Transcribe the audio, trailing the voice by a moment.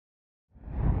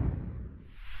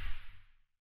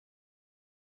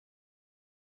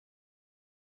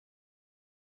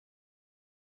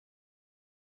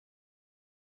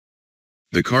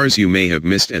The cars you may have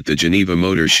missed at the Geneva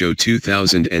Motor Show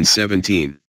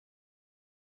 2017.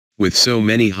 With so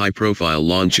many high-profile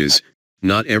launches,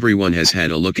 not everyone has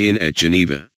had a look in at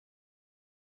Geneva.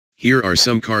 Here are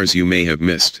some cars you may have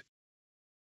missed.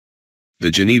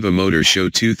 The Geneva Motor Show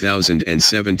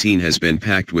 2017 has been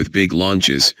packed with big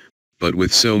launches, but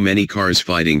with so many cars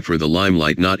fighting for the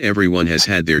limelight, not everyone has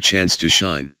had their chance to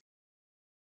shine.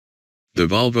 The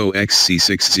Volvo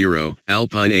XC60,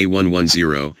 Alpine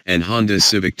A110, and Honda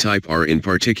Civic Type R in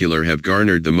particular have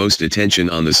garnered the most attention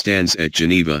on the stands at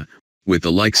Geneva, with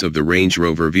the likes of the Range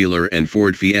Rover Velar and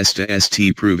Ford Fiesta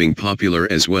ST proving popular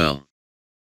as well.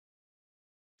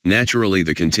 Naturally,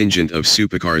 the contingent of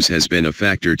supercars has been a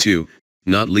factor too,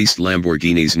 not least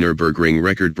Lamborghini's Nürburgring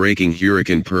record-breaking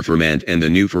Huracan Performante and the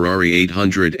new Ferrari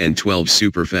 812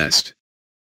 Superfast.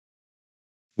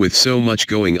 With so much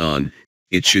going on,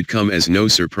 it should come as no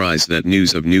surprise that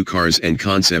news of new cars and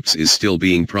concepts is still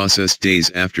being processed days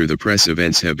after the press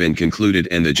events have been concluded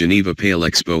and the Geneva Pale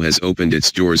Expo has opened its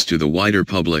doors to the wider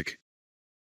public.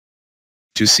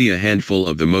 To see a handful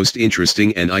of the most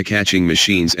interesting and eye-catching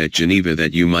machines at Geneva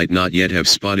that you might not yet have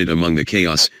spotted among the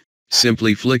chaos,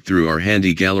 simply flick through our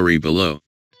handy gallery below.